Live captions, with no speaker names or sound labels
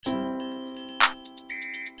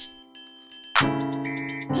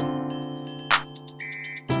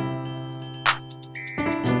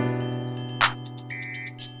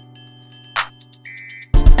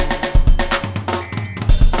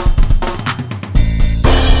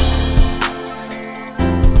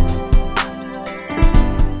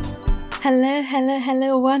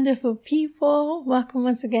Hello, wonderful people. Welcome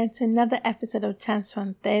once again to another episode of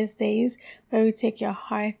Transform Thursdays, where we take your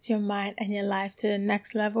heart, your mind, and your life to the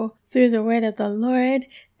next level through the word of the Lord.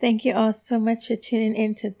 Thank you all so much for tuning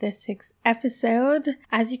in to this week's episode.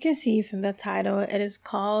 As you can see from the title, it is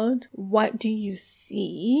called, What Do You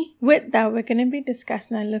See? With that, we're going to be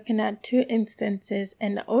discussing and looking at two instances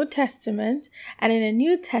in the Old Testament and in the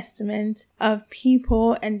New Testament of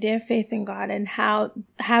people and their faith in God, and how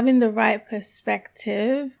having the right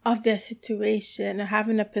perspective of their situation, or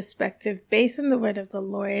having a perspective based on the word of the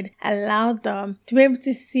Lord, allowed them to be able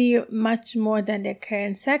to see much more than their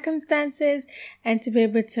current circumstances, and to be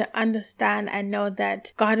able to understand and know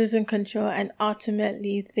that God is in control, and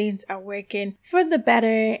ultimately things are working for the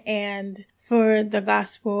better and for the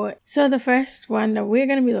gospel. So the first one that we're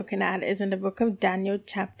going to be looking at is in the book of Daniel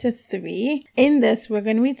chapter 3. In this, we're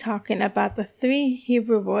going to be talking about the three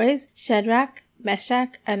Hebrew boys, Shadrach,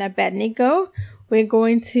 Meshach, and Abednego. We're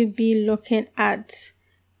going to be looking at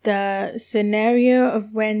the scenario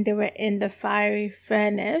of when they were in the fiery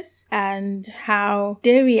furnace and how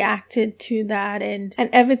they reacted to that, and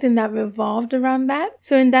everything that revolved around that.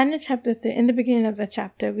 So in Daniel chapter 3, in the beginning of the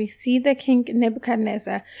chapter, we see the king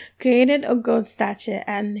Nebuchadnezzar created a gold statue,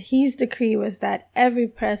 and his decree was that every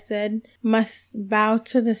person must bow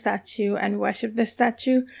to the statue and worship the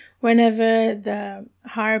statue whenever the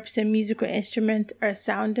harps and musical instruments are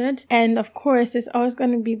sounded. And of course, there's always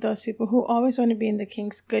going to be those people who always want to be in the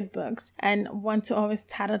king's good books and want to always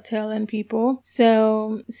tattletale on people.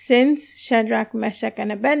 So since Shadrach, Meshach,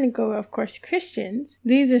 and Abednego were of course Christians,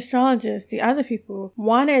 these astrologers, the other people,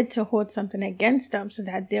 wanted to hold something against them so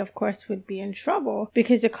that they of course would be in trouble,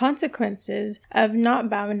 because the consequences of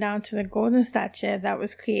not bowing down to the golden statue that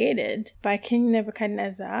was created by King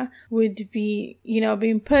Nebuchadnezzar would be,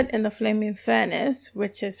 being put in the flaming furnace,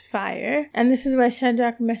 which is fire. And this is where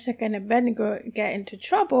Shadrach, Meshach, and Abednego get into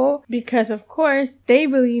trouble, because of course they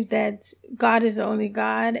believe that God is the only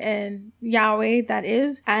God, and Yahweh that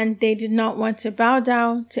is, and they did not want to bow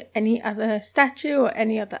down to any other statue or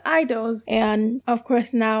any other idols. And of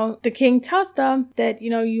course now the king tells them that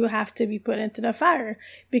you have to be put into the fire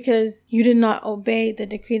because you did not obey the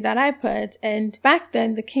decree that I put. And back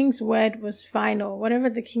then the king's word was final. Whatever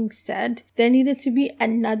the king said, there needed to be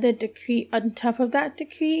another decree on top of that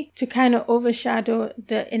decree to kind of overshadow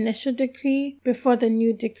the initial decree before the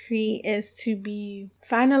new decree is to be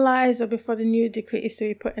finalized, or before the new decree is to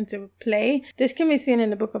be put into play. This can be seen in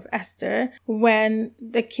the book of Esther, when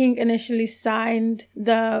the king initially signed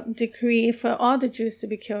the decree for all the Jews to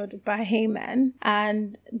be killed by Haman,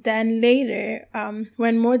 and then later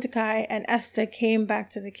when Mordecai and Esther came back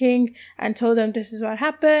to the king and told them this is what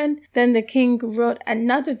happened, then the king wrote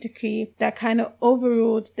another decree that kind of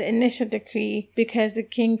overruled the initial decree, because the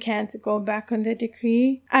king can't go back on the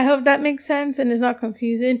decree. I hope that makes sense and is not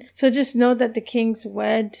confusing. So just know that the king's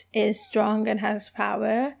word is strong and has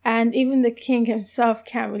power, and even the king himself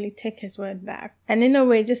can't really take his word back. And in a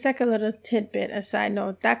way, just like a little tidbit, a side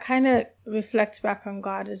note, that kind of reflects back on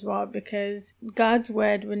God as well, because God's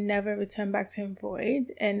word will never return back to him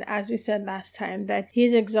void. And as we said last time, that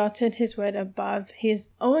he's exalted his word above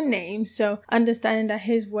his own name. So understanding that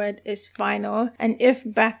his word is final, and if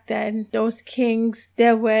back then those kings,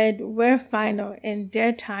 their word were final in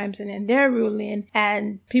their times and in their ruling,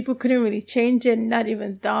 and people couldn't really change it, not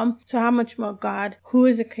even them, so how much more God, who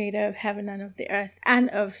is the creator of heaven and of the earth and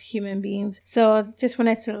of human beings. So just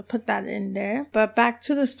wanted to put that in there. But back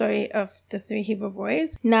to the story of the three Hebrew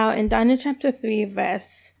boys. Now in Daniel chapter 3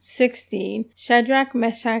 verse 16, Shadrach,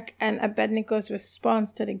 Meshach, and Abednego's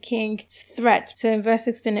response to the king's threat. So in verse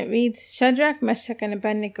 16 it reads, Shadrach, Meshach, and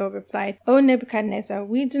Abednego replied, O Nebuchadnezzar,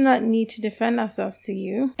 we do not need to defend ourselves to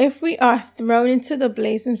you. If we are thrown into the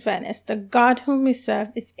blazing furnace, the God whom we serve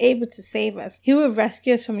is able to save us. He will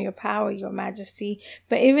rescue us from your power, your majesty.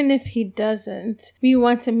 But even if he doesn't, we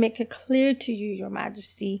want to make it clear to you, your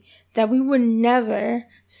majesty, that we would never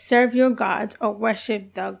serve your gods or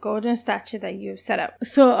worship the golden statue that you have set up.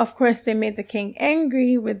 So of course they made the king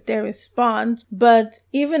angry with their response, but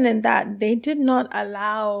even in that, they did not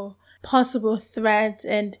allow possible threats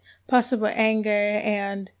and possible anger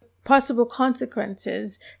and possible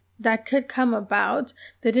consequences that could come about.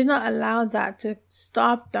 They did not allow that to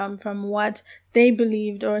stop them from what they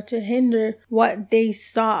believed or to hinder what they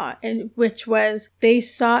saw, and which was they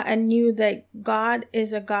saw and knew that God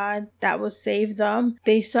is a God that will save them.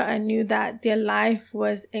 They saw and knew that their life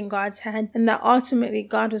was in God's hand and that ultimately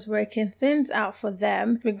God was working things out for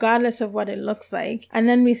them regardless of what it looks like. And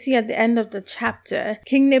then we see at the end of the chapter,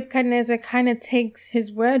 King Nebuchadnezzar kind of takes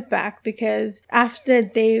his word back, because after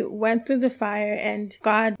they went through the fire and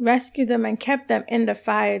God rescued them and kept them in the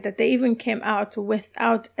fire, that they even came out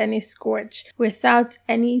without any scorch, without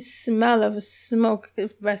any smell of smoke,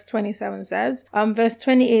 verse 27 says. Verse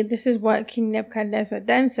 28, this is what King Nebuchadnezzar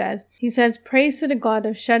then says. He says, "Praise to the God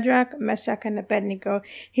of Shadrach, Meshach, and Abednego.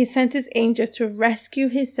 He sent his angels to rescue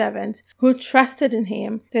his servants who trusted in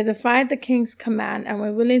him. They defied the king's command and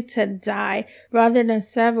were willing to die rather than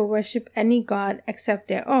serve or worship any god except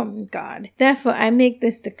their own God. Therefore, I make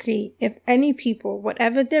this decree: if any people,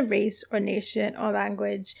 whatever their race or nation or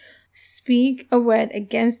language, speak a word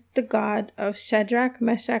against the God of Shadrach,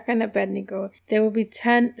 Meshach, and Abednego, they will be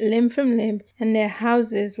turned limb from limb, and their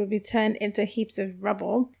houses will be turned into heaps of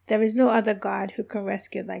rubble. There is no other God who can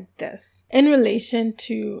rescue like this." In relation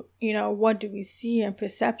to, what do we see in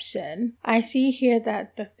perception, I see here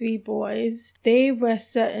that the three boys, they were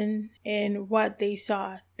certain in what they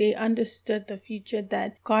saw. They understood the future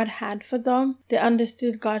that God had for them. They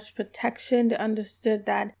understood God's protection. They understood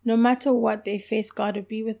that no matter what they faced, God would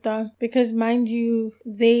be with them. Because mind you,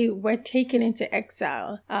 they were taken into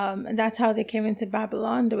exile. And that's how they came into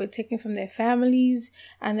Babylon. They were taken from their families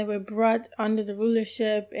and they were brought under the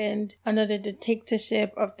rulership and under the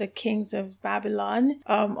dictatorship of the kings of Babylon.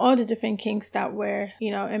 All the different kings that were,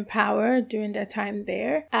 in power during their time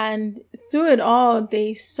there. And through it all,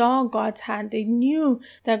 they saw God's hand. They knew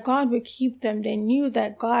that God would keep them. They knew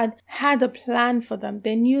that God had a plan for them.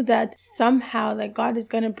 They knew that somehow that God is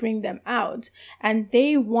going to bring them out. And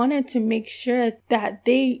they wanted to make sure that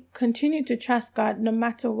they continue to trust God no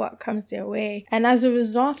matter what comes their way. And as a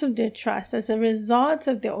result of their trust, as a result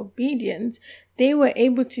of their obedience, they were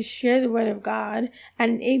able to share the word of God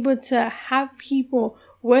and able to have people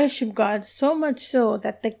worship God, so much so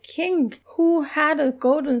that the king, who had a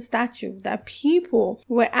golden statue that people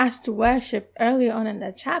were asked to worship earlier on in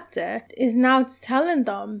the chapter, is now telling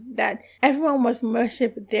them that everyone must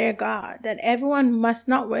worship their God, that everyone must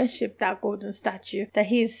not worship that golden statue that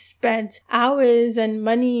he's spent hours and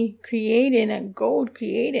money creating and gold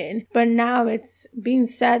creating. But now it's being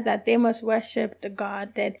said that they must worship the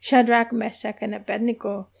God that Shadrach, Meshach, and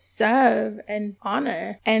Abednego serve and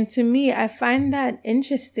honor. And to me, I find that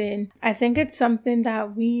interesting. I think it's something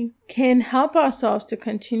that we can help ourselves to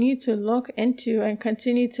continue to look into and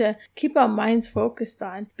continue to keep our minds focused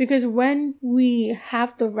on. Because when we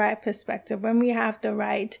have the right perspective, when we have the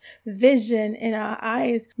right vision in our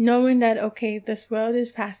eyes, knowing that, okay, this world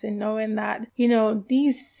is passing, knowing that,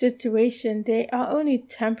 these situations, they are only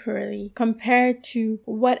temporary compared to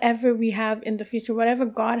whatever we have in the future, whatever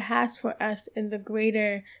God has for us in the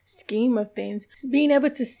greater scheme of things. Being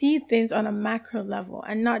able to see things on a macro level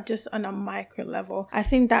and not just on a micro level, I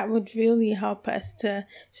think that would really help us to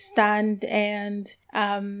stand and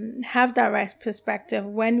have that right perspective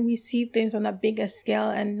when we see things on a bigger scale,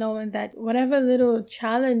 and knowing that whatever little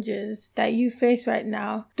challenges that you face right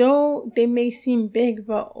now, though they may seem big,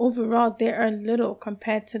 but overall they are little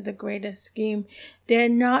compared to the greater scheme. They're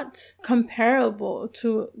not comparable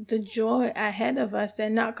to the joy ahead of us. They're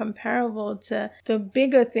not comparable to the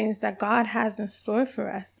bigger things that God has in store for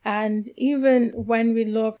us. And even when we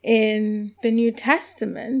look in the New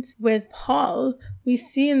Testament with Paul, we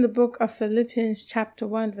see in the book of Philippians chapter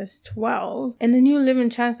 1 verse 12, in the New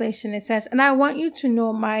Living Translation, it says, "And I want you to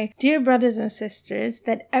know, my dear brothers and sisters,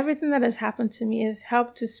 that everything that has happened to me has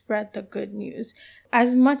helped to spread the good news."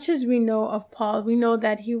 As much as we know of Paul, we know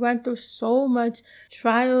that he went through so much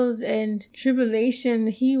trials and tribulation.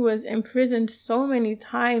 He was imprisoned so many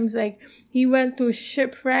times. He went through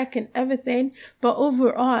shipwreck and everything. But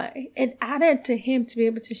overall, it added to him to be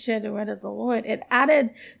able to share the word of the Lord. It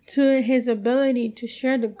added to his ability to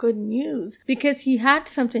share the good news because he had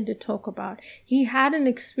something to talk about. He had an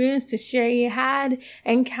experience to share. He had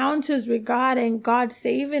encounters with God and God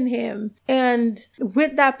saving him. And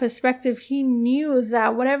with that perspective, he knew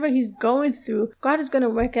that whatever he's going through, God is going to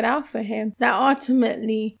work it out for him. That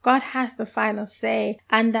ultimately, God has the final say.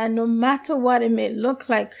 And that no matter what it may look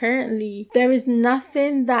like currently, there is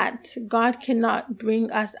nothing that God cannot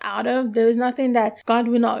bring us out of. There is nothing that God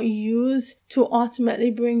will not use to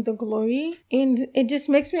ultimately bring the glory. And it just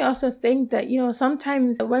makes me also think that,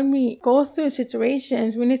 sometimes when we go through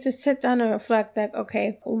situations, we need to sit down and reflect that,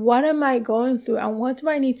 okay, what am I going through and what do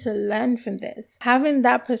I need to learn from this? Having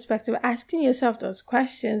that perspective, asking yourself those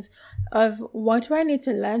questions, of what do I need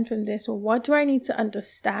to learn from this, or what do I need to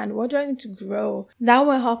understand, what do I need to grow. That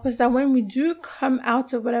will help us that when we do come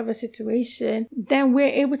out of whatever situation, then we're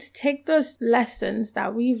able to take those lessons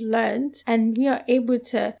that we've learned and we are able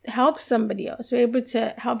to help somebody else. We're able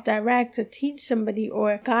to help direct or teach somebody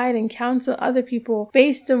or guide and counsel other people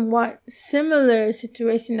based on what similar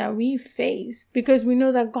situation that we faced, because we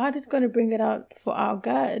know that God is going to bring it out for our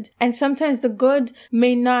good. And sometimes the good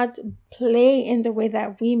may not play in the way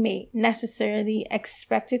that we may necessarily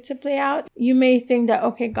expect it to play out. You may think that,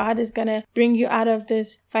 okay, God is going to bring you out of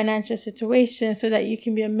this financial situation so that you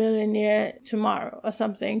can be a millionaire tomorrow or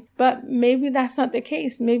something. But maybe that's not the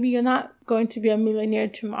case. Maybe you're not going to be a millionaire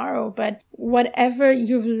tomorrow, but whatever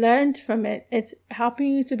you've learned from it, it's helping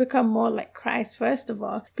you to become more like Christ, first of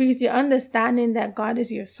all, because you're understanding that God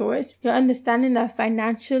is your source. You're understanding that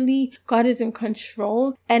financially God is in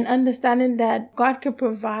control, and understanding that God can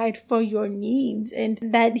provide for your needs and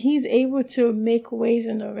that He's able to make ways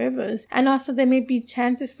in the rivers. And also there may be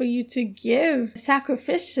chances for you to give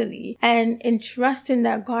sacrificially and in trusting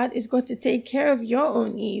that God is going to take care of your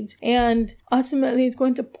own needs. And ultimately it's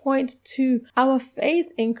going to point to our faith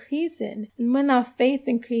increasing. And when our faith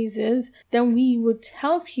increases, then we will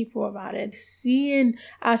tell people about it, seeing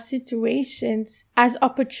our situations as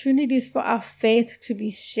opportunities for our faith to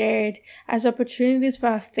be shared, as opportunities for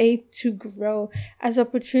our faith to grow, as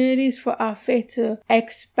opportunities for our faith to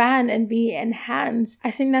expand and be enhanced.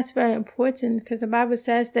 I think that's very important, because the Bible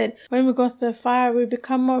says that when we go through the fire, we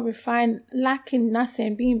become more refined, lacking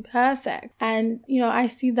nothing, being perfect. And, I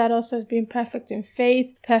see that also as being perfect in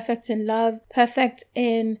faith, perfect in love, perfect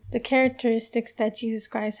in the characteristics that Jesus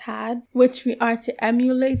Christ had, which we are to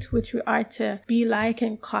emulate, which we are to be like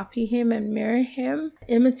and copy Him and mirror Him,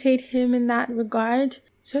 imitate Him in that regard.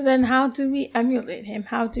 So then how do we emulate Him?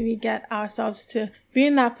 How do we get ourselves to be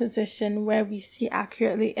in that position where we see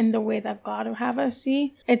accurately in the way that God will have us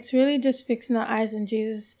see? It's really just fixing our eyes on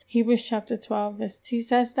Jesus. Hebrews chapter 12 verse 2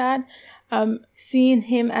 says that, seeing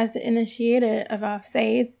Him as the initiator of our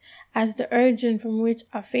faith, as the origin from which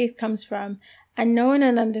our faith comes from, and knowing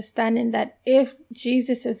and understanding that if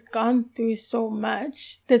Jesus has gone through so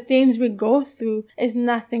much, the things we go through is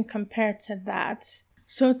nothing compared to that.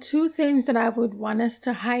 So 2 things that I would want us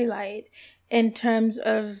to highlight in terms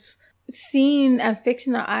of seeing and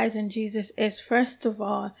fixing our eyes on Jesus is, first of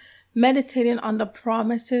all, meditating on the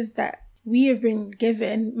promises that we have been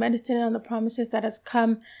given, meditating on the promises that has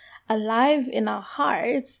come alive in our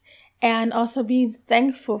hearts, and also being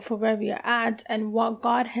thankful for where we are at and what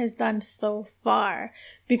God has done so far.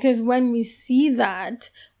 Because when we see that,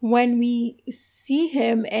 when we see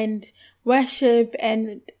Him and worship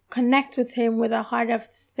and connect with Him with a heart of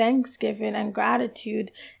thanksgiving and gratitude,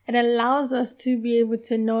 it allows us to be able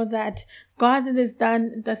to know that God that has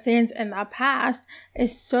done the things in the past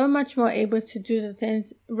is so much more able to do the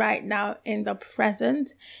things right now in the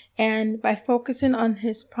present. And by focusing on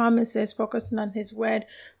His promises, focusing on His word,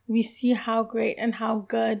 we see how great and how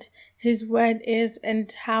good His word is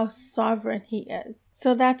and how sovereign He is.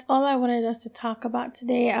 So that's all I wanted us to talk about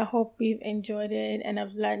today. I hope we've enjoyed it and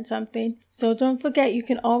have learned something. So don't forget, you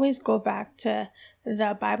can always go back to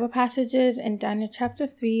the Bible passages in Daniel chapter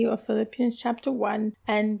 3 or Philippians chapter 1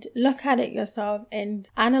 and look at it yourself and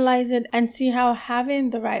analyze it and see how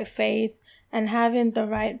having the right faith and having the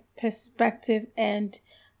right perspective and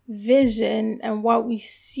vision and what we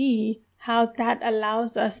see, how that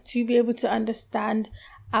allows us to be able to understand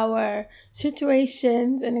our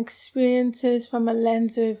situations and experiences from a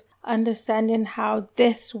lens of understanding how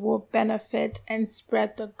this will benefit and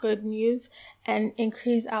spread the good news and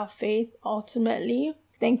increase our faith ultimately.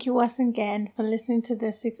 Thank you once again for listening to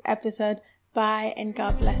this week's episode. Bye and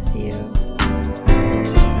God bless you.